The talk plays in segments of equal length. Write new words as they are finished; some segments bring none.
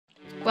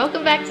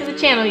Welcome back to the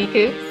channel, Ya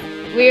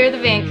KOOKZ. We are the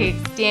Van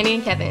Kooks, Danny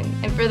and Kevin,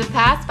 and for the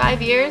past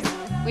 5 years,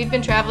 we've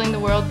been traveling the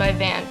world by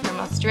van from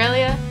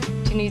Australia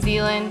to New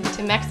Zealand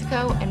to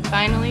Mexico and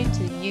finally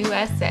to the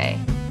USA.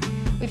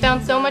 We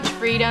found so much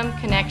freedom,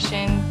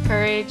 connection,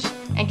 courage,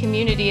 and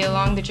community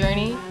along the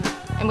journey,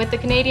 and with the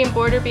Canadian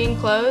border being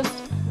closed,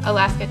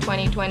 Alaska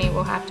 2020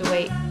 will have to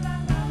wait.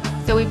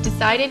 So we've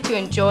decided to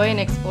enjoy and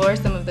explore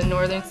some of the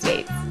northern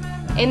states.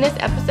 In this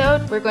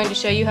episode, we're going to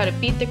show you how to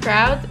beat the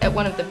crowds at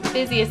one of the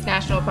busiest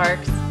national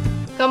parks.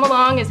 Come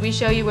along as we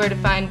show you where to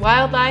find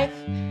wildlife,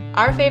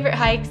 our favorite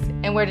hikes,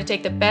 and where to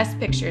take the best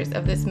pictures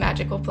of this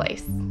magical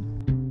place.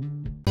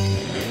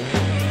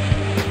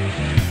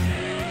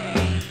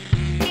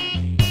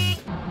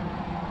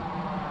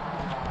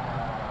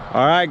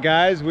 All right,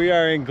 guys, we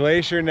are in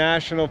Glacier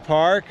National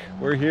Park.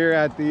 We're here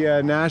at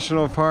the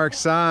National Park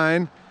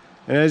sign,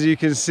 and as you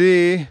can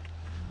see,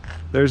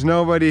 there's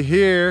nobody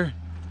here.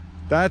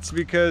 That's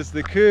because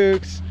the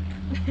Kooks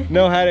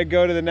know how to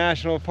go to the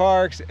national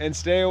parks and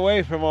stay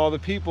away from all the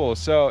people.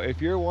 So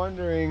if you're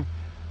wondering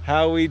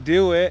how we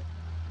do it,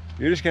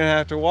 you're just gonna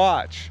have to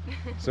watch.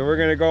 So we're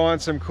gonna go on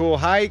some cool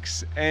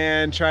hikes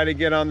and try to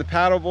get on the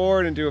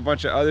paddleboard and do a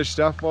bunch of other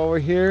stuff while we're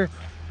here.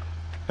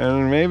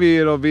 And maybe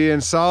it'll be in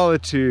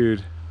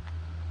solitude.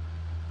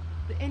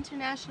 The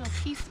International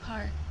Peace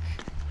Park.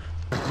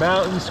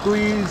 Mountain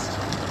squeezed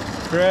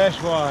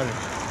fresh water.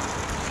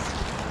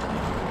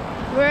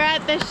 We're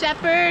at the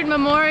Shepherd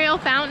Memorial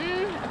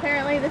Fountain.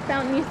 Apparently this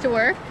fountain used to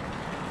work.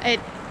 It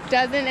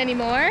doesn't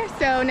anymore,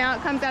 so now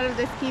it comes out of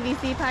this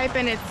PVC pipe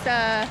and it's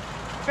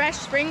fresh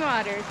spring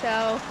water.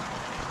 So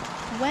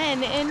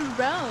when in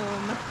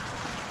Rome,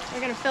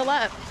 we're gonna fill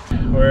up.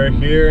 We're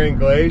here in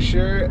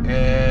Glacier,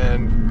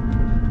 and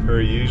per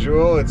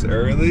usual, it's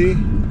early.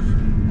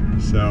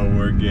 So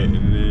we're getting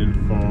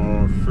in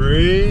for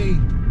free.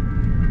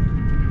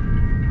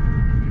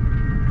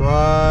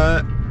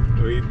 But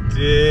we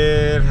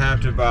did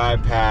have to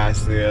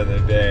bypass the other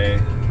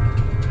day.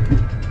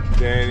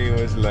 Danny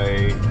was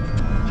late. I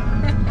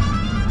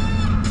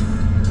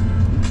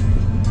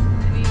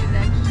needed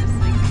extra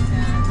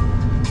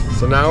sleeping time.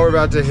 So now we're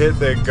about to hit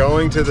the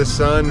Going to the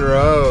Sun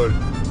Road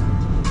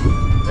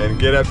and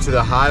get up to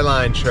the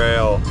Highline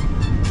Trail.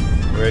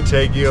 We're gonna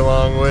take you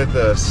along with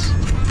us.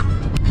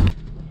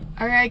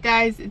 Alright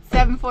guys, it's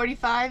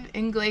 7:45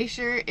 and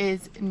Glacier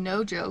is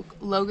no joke.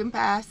 Logan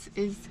Pass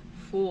is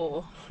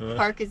full. The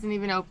park isn't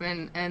even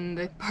open and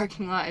the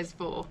parking lot is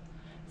full.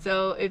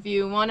 So if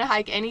you want to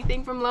hike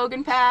anything from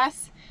Logan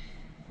Pass,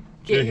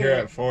 get here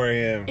at 4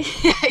 a.m.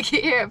 Yeah, get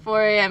here at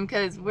 4 a.m.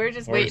 because we're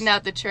just waiting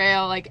out the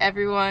trail. Like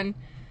everyone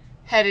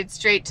headed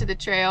straight to the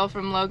trail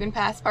from Logan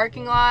Pass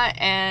parking lot,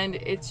 and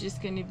it's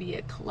just going to be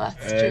a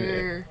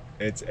cluster.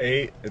 And it's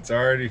 8. It's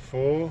already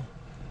full.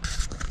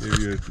 Give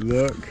you a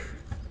look.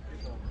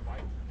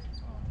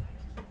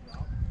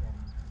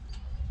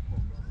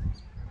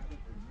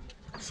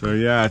 So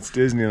yeah, it's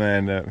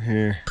Disneyland up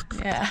here.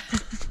 Yeah.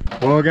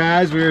 Well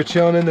guys, we were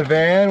chilling in the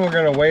van. We're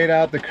gonna wait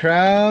out the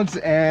crowds,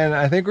 and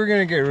I think we're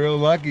gonna get real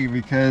lucky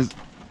because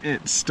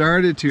it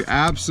started to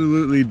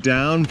absolutely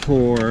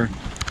downpour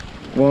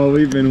while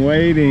we've been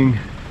waiting.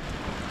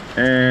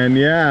 And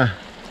yeah,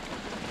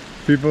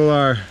 people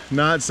are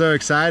not so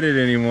excited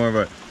anymore,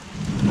 but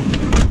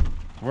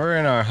we're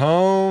in our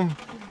home.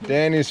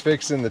 Danny's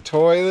fixing the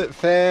toilet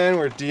fan.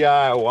 We're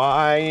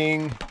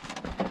DIYing.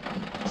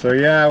 So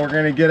yeah, we're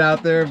gonna get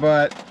out there,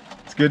 but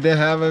it's good to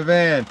have a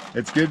van.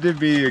 It's good to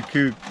be a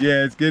kook.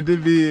 Yeah, it's good to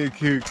be a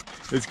kook.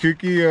 It's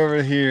kooky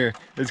over here.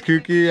 It's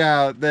kooky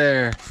out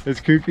there. It's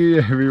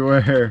kooky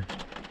everywhere.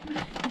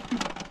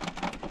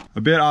 A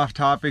bit off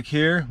topic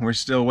here. We're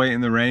still waiting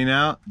the rain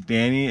out.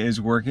 Danny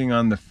is working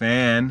on the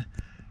fan.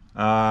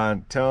 Tell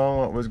them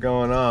what was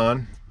going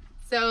on.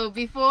 So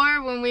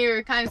before, when we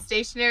were kind of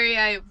stationary,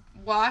 I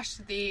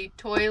washed the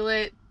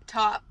toilet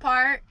top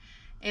part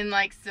in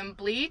like some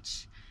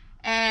bleach,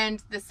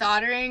 and the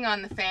soldering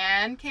on the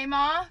fan came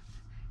off.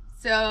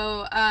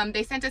 So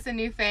they sent us a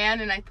new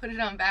fan and I put it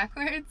on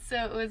backwards,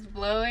 so it was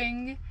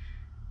blowing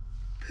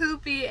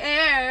poopy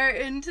air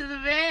into the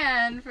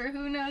van for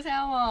who knows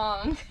how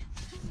long.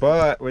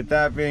 But with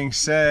that being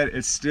said,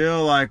 it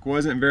still like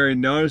wasn't very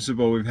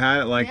noticeable. We've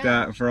had it like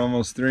that for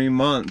almost 3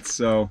 months.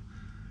 So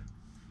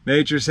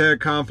Nature's Hair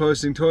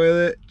Composting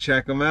Toilet,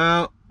 check them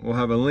out. We'll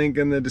have a link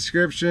in the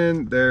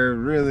description. They're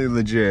really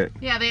legit.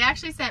 Yeah, they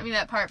actually sent me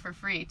that part for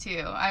free too.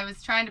 I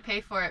was trying to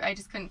pay for it. I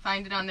just couldn't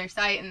find it on their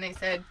site, and they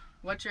said,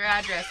 what's your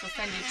address? We'll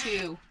send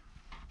you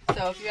 2.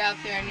 So if you're out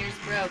there and yours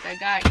broke, I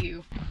got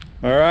you.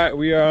 All right,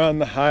 we are on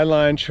the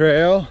Highline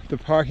Trail. The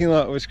parking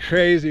lot was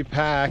crazy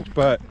packed,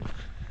 but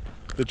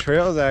the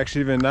trail's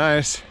actually been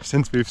nice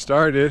since we've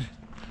started.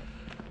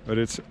 But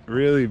it's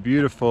really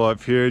beautiful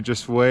up here.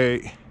 Just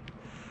wait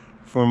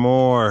for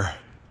more.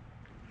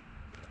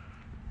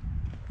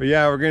 But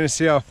yeah, we're gonna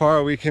see how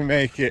far we can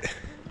make it.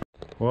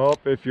 Well,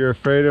 if you're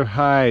afraid of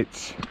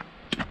heights,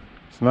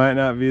 this might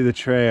not be the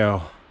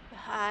trail. The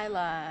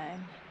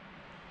Highline.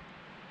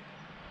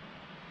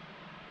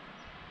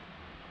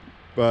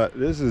 But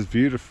this is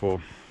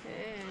beautiful.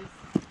 It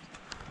is.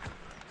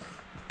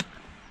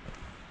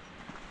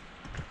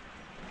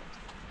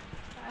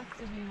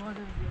 to be one of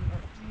the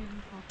most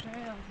beautiful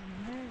trails in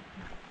America.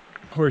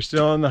 We're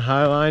still on the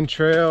Highline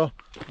Trail.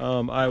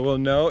 I will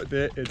note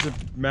that it's a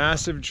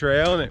massive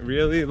trail and it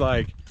really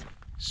like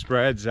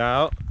spreads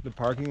out. The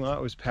parking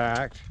lot was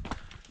packed,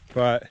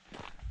 but it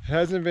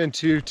hasn't been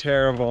too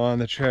terrible on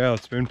the trail.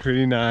 It's been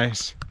pretty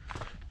nice.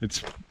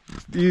 It's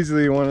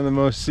easily one of the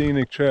most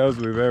scenic trails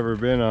we've ever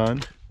been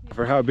on.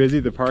 For how busy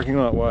the parking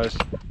lot was,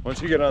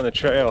 once you get on the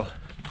trail,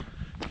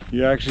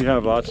 you actually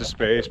have lots of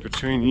space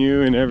between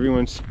you, and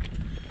everyone's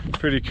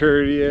pretty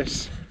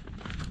courteous.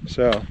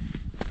 So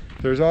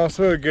there's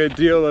also a good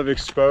deal of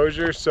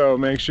exposure, so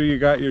make sure you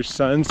got your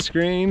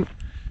sunscreen.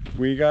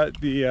 We got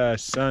the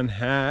sun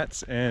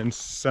hats and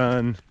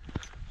sun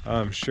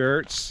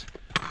shirts,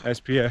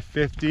 SPF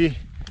 50.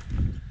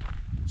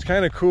 It's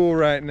kind of cool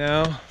right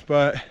now,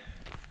 but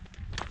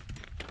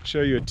I'll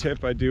show you a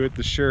tip I do with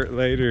the shirt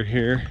later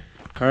here.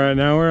 All right,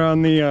 now we're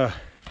on the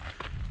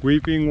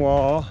Weeping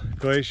Wall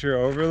Glacier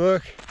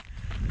Overlook.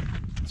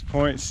 It's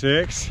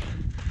 0.6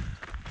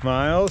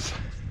 miles,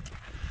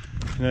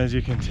 and as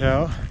you can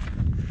tell,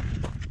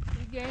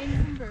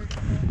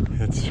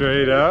 it's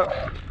straight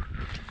up.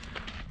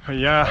 But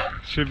yeah,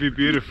 should be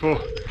beautiful.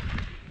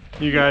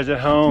 You guys at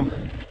home,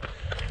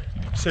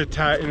 sit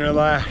tight and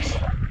relax.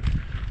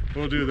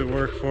 We'll do the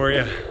work for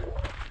you.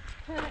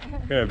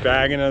 Gonna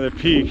bag another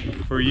peak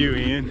for you,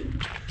 Ian.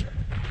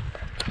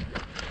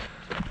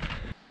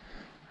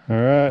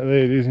 All right,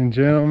 ladies and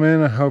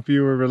gentlemen, I hope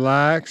you were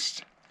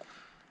relaxed,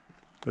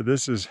 but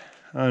this is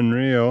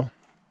unreal.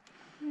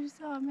 We just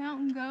saw a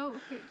mountain goat.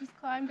 It just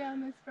climbed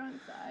down this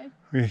front side.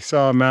 We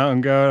saw a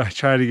mountain goat. I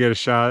tried to get a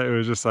shot. It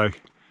was just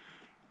like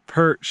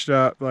perched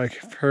up, like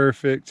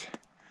perfect.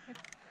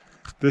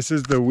 This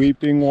is the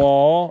Weeping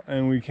Wall,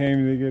 and we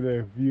came to get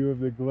a view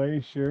of the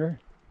glacier.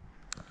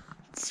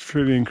 It's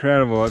pretty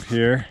incredible up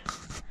here.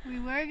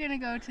 We were gonna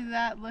go to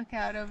that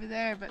lookout over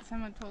there, but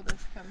someone told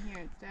us to come here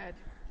instead.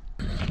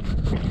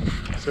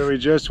 So we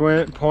just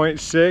went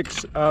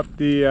 0.6 up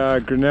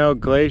the Grinnell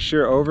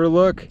Glacier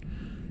Overlook,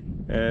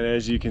 and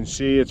as you can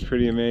see, it's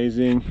pretty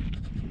amazing.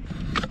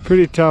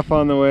 Pretty tough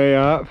on the way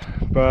up,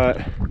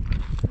 but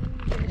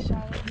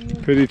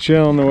pretty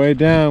chill on the way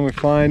down. We're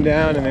flying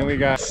down, and then we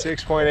got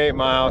 6.8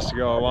 miles to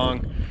go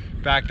along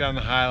back down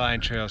the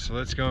Highline Trail. So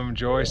let's go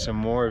enjoy some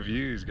more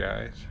views,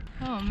 guys.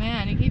 Oh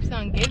man, it keeps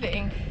on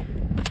giving.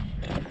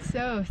 It's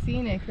so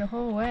scenic the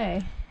whole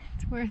way.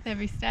 It's worth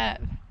every step.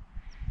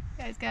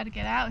 You guys got to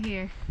get out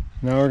here.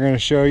 Now we're going to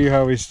show you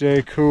how we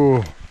stay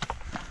cool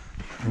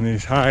in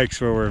these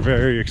hikes where we're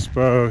very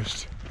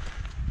exposed.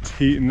 It's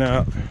heating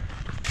up.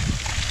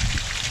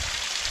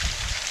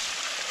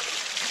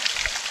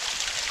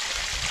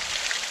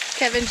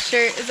 Kevin's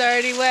shirt is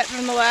already wet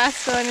from the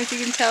last one, as you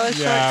can tell. His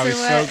shorts are wet. Yeah, we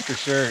soaked the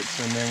shirts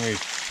and then we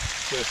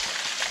just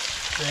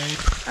stayed.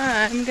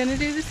 I'm going to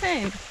do the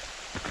same.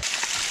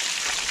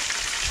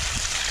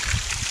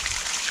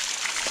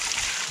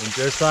 And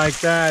just like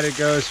that, it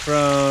goes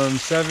from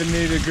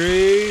 70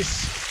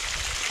 degrees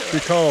to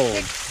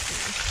cold.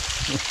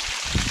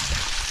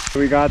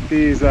 We got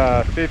these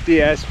 50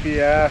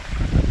 SPF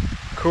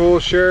cool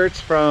shirts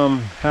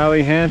from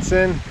Hallie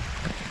Hansen.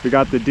 We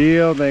got the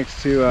deal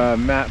thanks to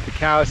Matt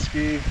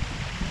Pikowski.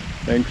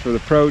 Thanks for the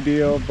pro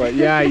deal. But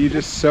yeah, you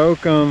just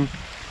soak them,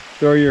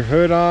 throw your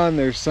hood on,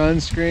 there's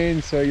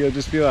sunscreen, so you'll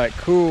just be like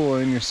cool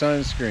in your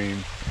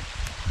sunscreen.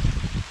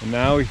 And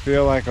now we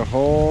feel like a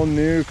whole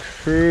new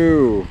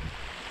crew.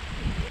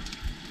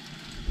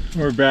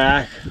 We're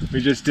back.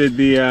 We just did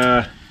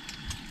the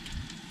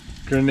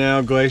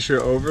Grinnell Glacier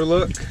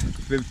Overlook,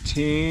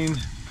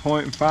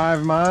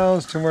 15.5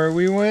 miles to where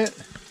we went.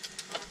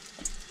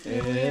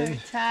 And we're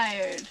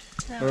tired.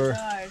 That was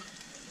hard.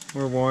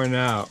 We're worn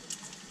out.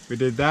 We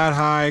did that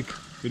hike.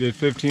 We did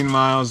 15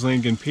 miles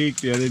Lincoln Peak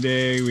the other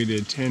day. We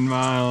did 10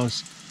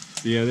 miles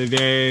the other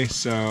day.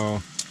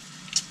 So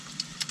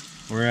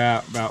we're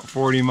at about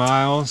 40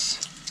 miles.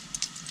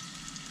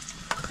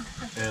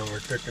 And we're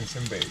cooking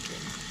some bacon.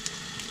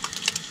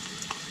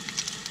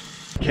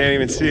 Can't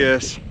even see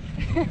us.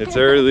 It's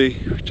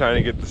early. We're trying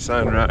to get the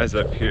sunrise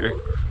up here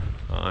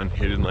on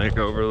Hidden Lake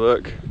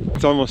Overlook.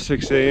 It's almost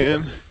 6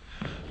 a.m.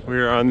 We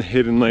are on the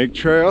Hidden Lake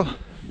Trail.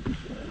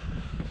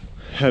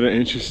 Had an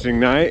interesting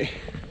night.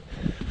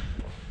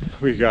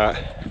 We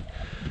got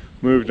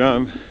moved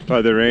on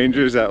by the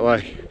rangers at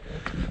like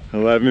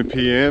 11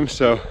 p.m.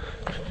 so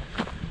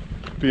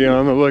be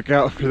on the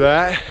lookout for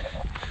that.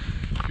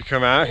 If you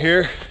come out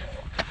here,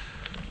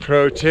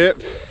 pro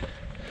tip,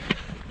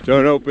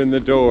 don't open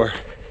the door.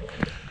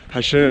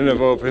 I shouldn't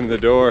have opened the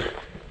door.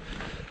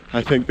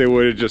 I think they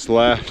would have just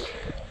left.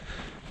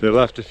 They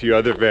left a few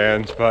other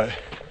vans, but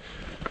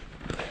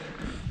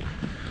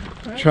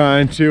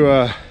trying to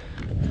That's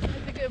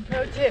a good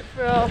pro tip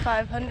for all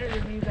 500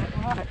 of you that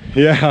watch.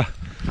 Yeah,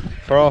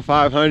 for all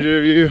 500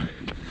 of you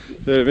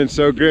that have been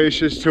so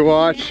gracious to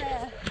watch.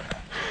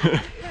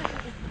 Yeah.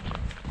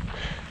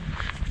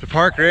 The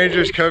park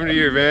rangers come to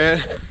your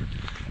van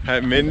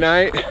at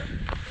midnight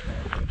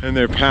and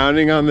they're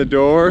pounding on the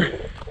door. They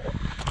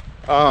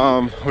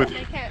can't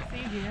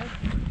see you.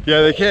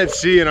 Yeah, they can't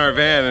see in our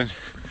van, and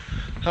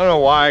I don't know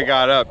why I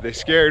got up. They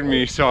scared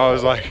me, so I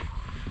was like,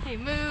 Hey,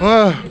 move.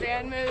 whoa. Your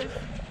dad moves.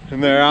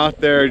 And they're out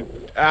there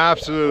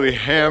absolutely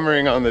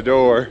hammering on the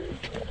door.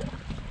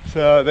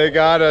 So they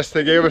got us,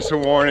 they gave us a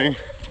warning.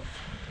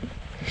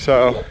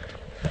 So.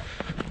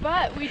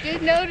 But we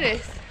did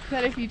notice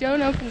that if you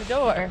don't open the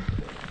door,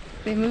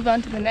 they move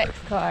on to the next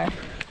car.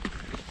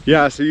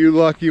 Yeah, so you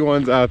lucky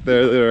ones out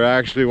there that are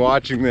actually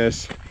watching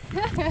this,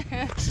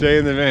 stay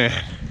in the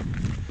van.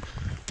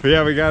 But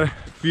yeah, we got a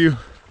few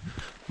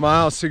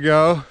miles to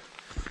go.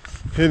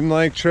 Hidden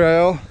Lake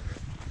Trail.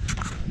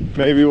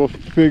 Maybe we'll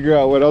figure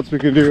out what else we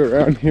can do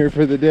around here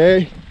for the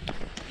day.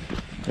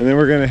 And then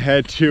we're gonna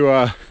head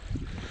to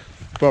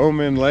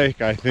Bowman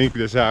Lake, I think,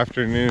 this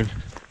afternoon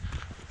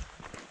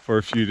for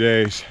a few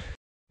days.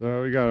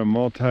 So we got a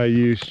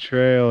multi-use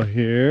trail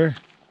here.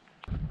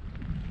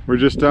 We're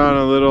just on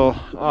a little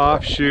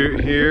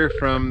offshoot here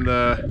from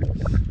the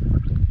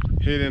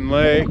Hidden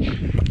Lake.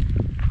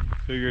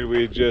 Figured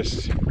we'd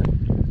just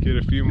get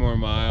a few more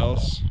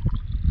miles.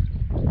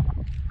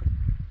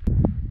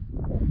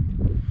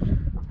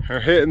 We're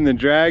hitting the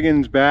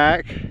dragon's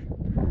back.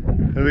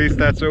 At least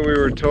that's what we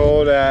were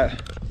told at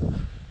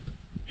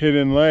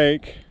Hidden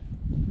Lake.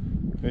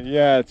 But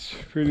yeah, it's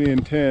pretty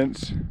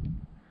intense.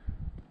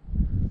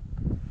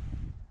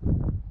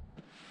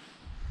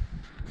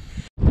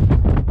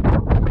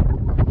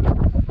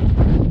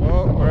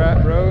 We're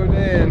at Road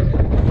Inn,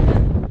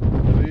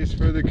 at least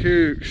for the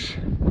KOOKZ.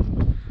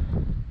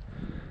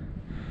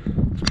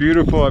 It's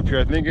beautiful up here.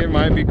 I think it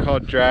might be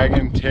called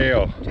Dragon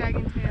Tail.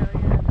 Dragon Tail,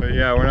 yeah. But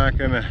yeah, we're not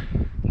gonna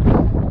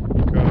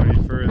go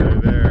any further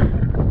there.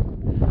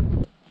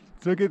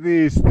 Let's look at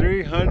these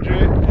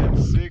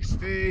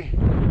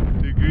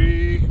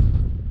 360-degree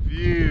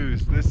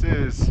views. This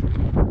is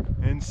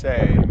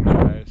insane,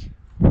 guys.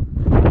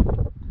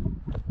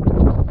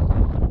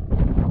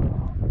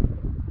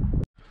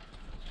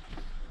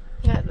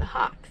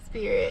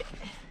 Spirit.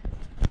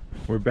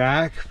 We're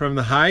back from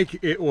the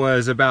hike. It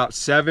was about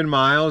 7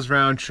 miles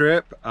round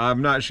trip.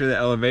 I'm not sure the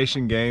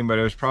elevation gain, but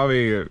it was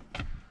probably a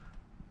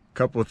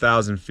couple of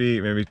thousand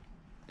feet, maybe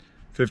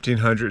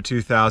 1,500,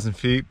 2,000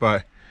 feet.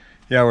 But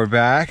yeah, we're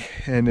back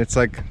and it's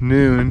like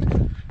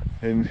noon.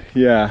 And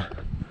yeah,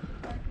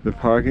 the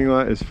parking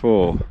lot is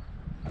full.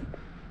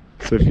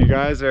 So if you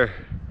guys are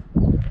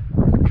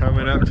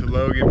coming up to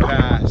Logan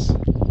Pass,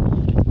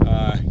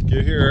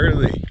 get here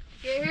early.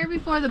 Get here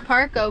before the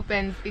park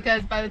opens,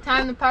 because by the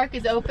time the park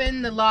is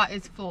open, the lot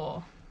is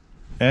full.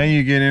 And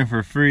you get in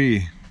for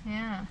free.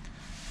 Yeah.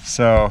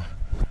 So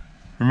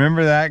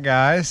remember that,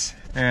 guys.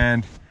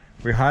 And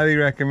we highly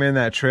recommend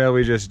that trail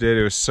we just did.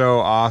 It was so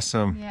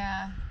awesome.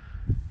 Yeah.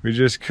 We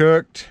just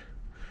cooked.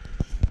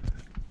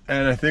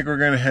 And I think we're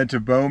gonna head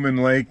to Bowman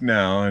Lake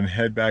now and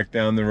head back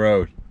down the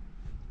road.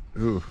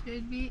 Ooh.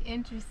 Should be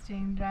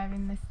interesting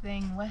driving this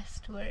thing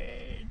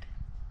westward.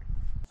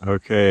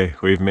 Okay,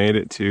 we've made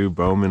it to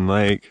Bowman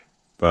Lake,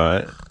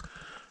 but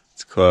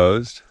it's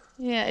closed.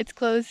 Yeah, it's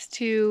closed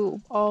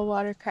to all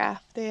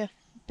watercraft. They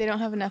don't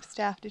have enough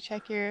staff to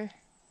check your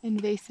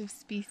invasive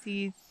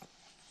species.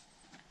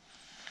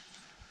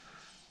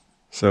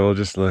 So we'll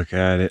just look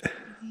at it.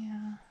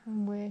 Yeah,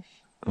 and wish.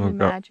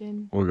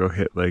 Imagine. We'll go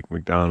hit Lake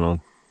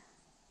McDonald.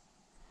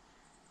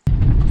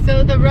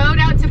 So the road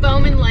out to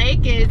Bowman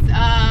Lake is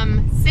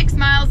 6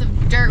 miles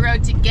of dirt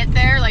road to get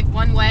there, like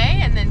one way,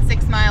 and then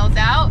 6 miles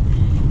out.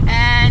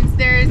 And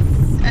there's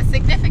a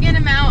significant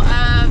amount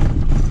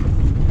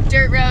of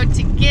dirt road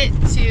to get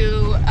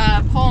to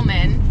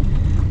Pullman.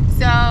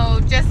 So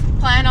just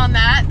plan on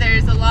that.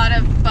 There's a lot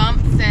of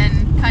bumps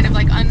and kind of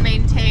like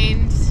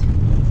unmaintained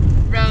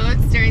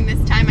roads during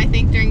this time, I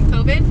think during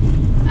COVID.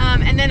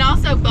 And then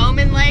also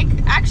Bowman Lake,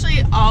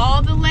 actually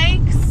all the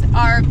lakes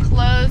are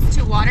closed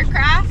to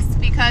watercrafts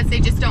because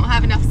they just don't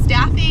have enough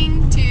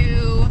staffing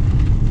to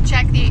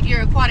check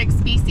your aquatic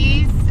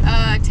species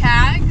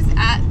tags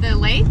at the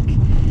lake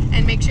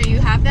and make sure you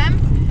have them.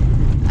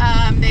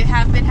 They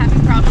have been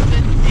having problems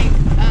with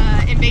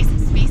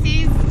invasive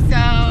species,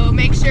 so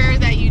make sure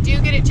that you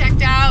do get it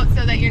checked out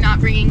so that you're not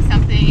bringing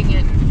something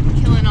and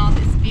killing all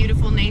this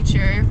beautiful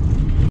nature.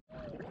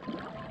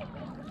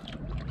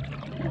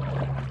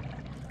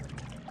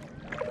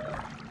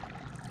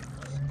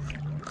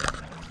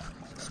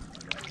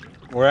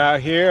 We're out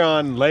here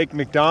on Lake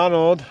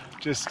McDonald,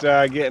 just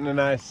getting a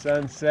nice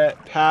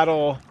sunset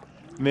paddle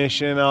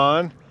mission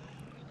on.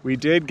 We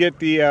did get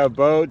the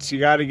boats. You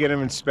got to get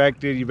them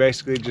inspected. You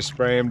basically just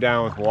spray them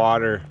down with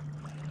water,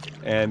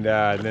 and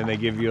then they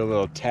give you a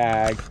little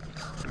tag.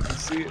 You can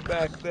see it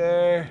back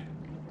there.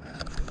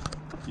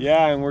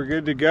 Yeah, and we're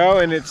good to go,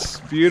 and it's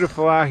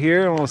beautiful out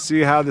here, and we'll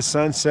see how the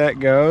sunset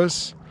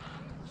goes.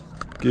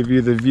 Give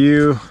you the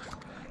view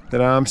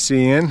that I'm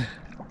seeing.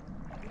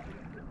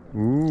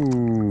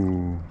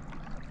 Ooh.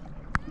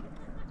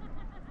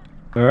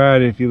 All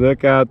right, if you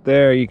look out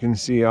there, you can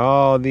see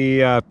all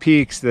the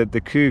peaks that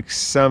the KOOKZ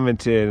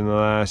summited in the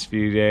last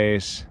few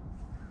days.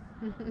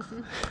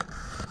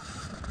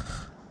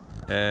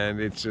 And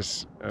it's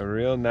just a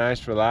real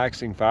nice,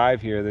 relaxing vibe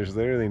here. There's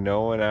literally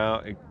no one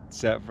out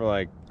except for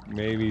like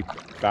maybe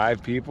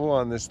 5 people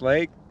on this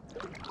lake.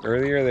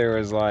 Earlier there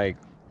was like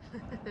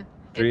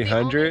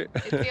 300.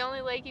 It's the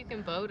only lake you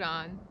can boat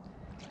on.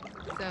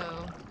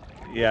 So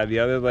yeah, the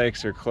other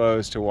lakes are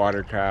closed to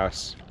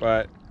watercrafts,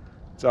 but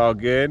it's all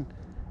good.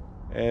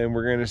 And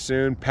we're gonna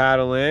soon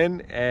paddle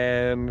in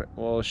and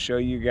we'll show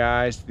you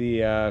guys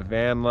the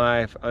van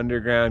life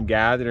underground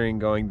gathering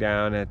going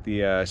down at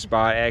the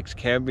Spot X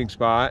camping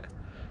spot.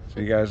 So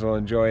you guys will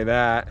enjoy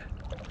that.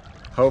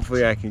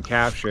 Hopefully I can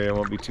capture it, it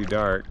won't be too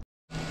dark.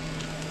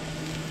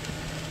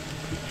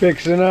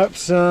 Fixing up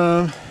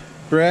some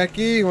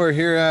brekkie. We're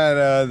here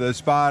at the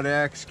Spot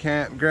X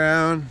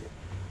campground.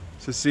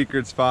 It's a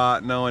secret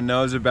spot, no one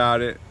knows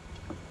about it.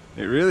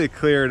 It really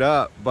cleared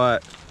up,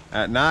 but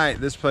at night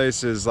this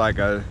place is like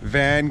a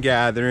van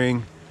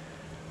gathering.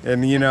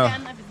 And you know,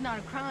 van life is not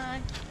a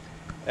crime.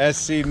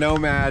 SC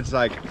nomads,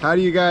 like, how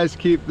do you guys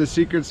keep the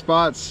secret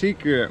spots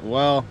secret?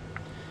 Well,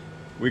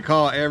 we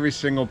call every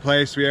single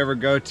place we ever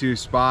go to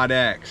Spot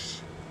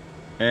X.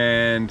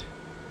 And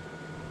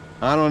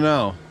I don't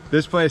know,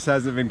 this place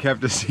hasn't been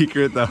kept a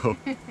secret though.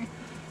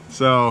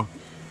 So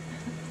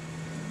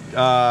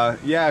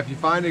yeah, if you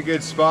find a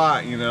good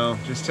spot, you know,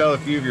 just tell a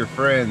few of your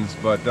friends,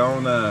 but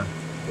don't blow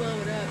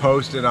it up.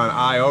 Post it on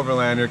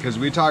iOverlander, because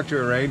we talked to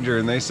a ranger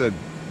and they said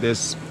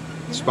this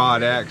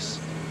Spot X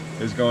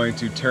is going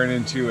to turn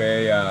into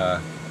a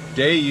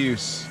day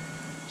use.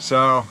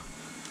 So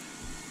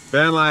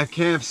van life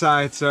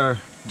campsites are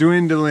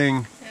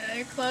dwindling. Yeah,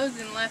 they're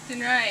closing left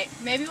and right.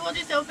 Maybe we'll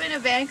just open a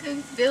Ya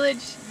KOOKZ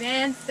Village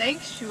van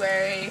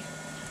sanctuary.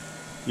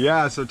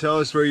 Yeah, so tell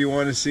us where you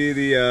want to see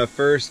the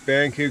first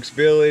Ya KOOKZ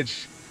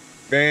Village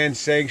van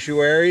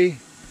sanctuary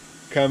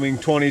coming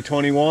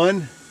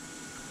 2021.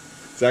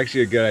 It's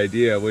actually a good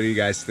idea. What do you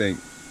guys think?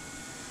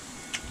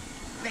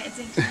 Van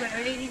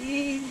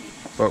sanctuary.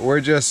 But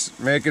we're just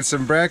making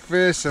some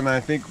breakfast and I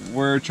think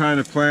we're trying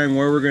to plan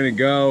where we're gonna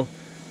go.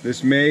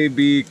 This may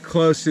be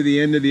close to the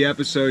end of the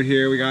episode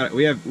here.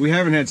 We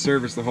haven't had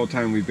service the whole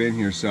time we've been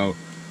here, so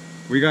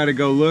we gotta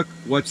go look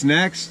what's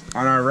next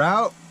on our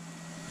route.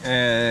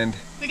 And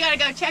we gotta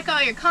go check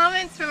all your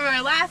comments from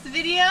our last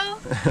video.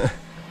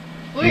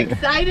 We're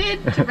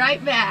excited to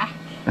write back.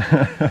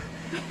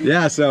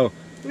 Yeah, so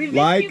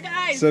like,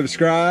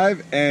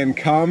 subscribe, and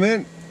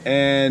comment,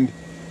 and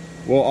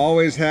we'll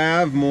always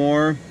have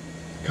more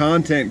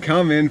content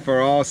coming for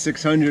all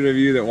 600 of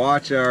you that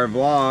watch our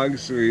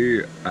vlogs.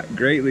 We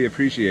greatly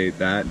appreciate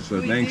that,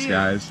 so thanks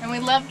guys. And we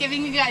love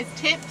giving you guys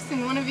tips,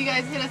 and one of you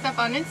guys hit us up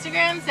on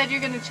Instagram, said you're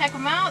gonna check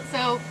them out,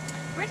 so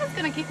we're just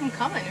gonna keep them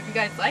coming if you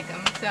guys like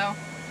them. So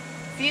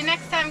see you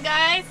next time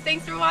guys.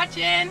 Thanks for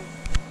watching.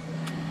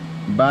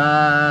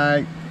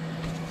 Bye.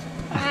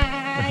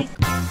 Bye.